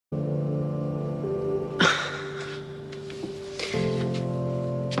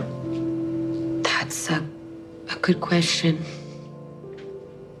Good question.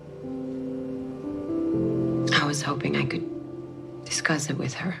 I was hoping I could discuss it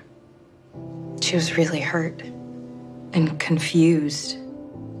with her. She was really hurt and confused.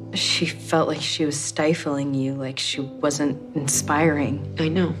 She felt like she was stifling you, like she wasn't inspiring. I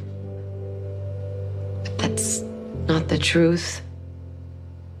know. But that's not the truth.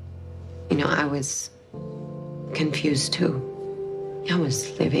 You know, I was confused too. I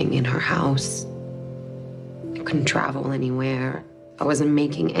was living in her house. I couldn't travel anywhere. I wasn't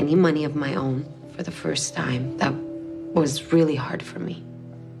making any money of my own for the first time. That was really hard for me.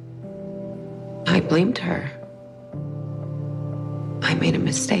 I blamed her. I made a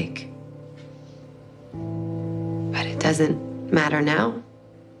mistake. But it doesn't matter now.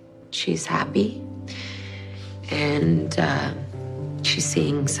 She's happy. And she's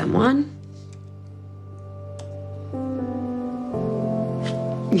seeing someone.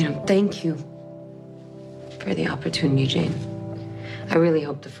 You know, thank you for the opportunity, Jane. I really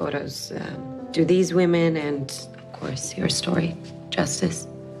hope the photos do these women and, of course, your story justice.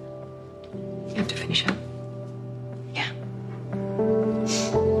 You have to finish up.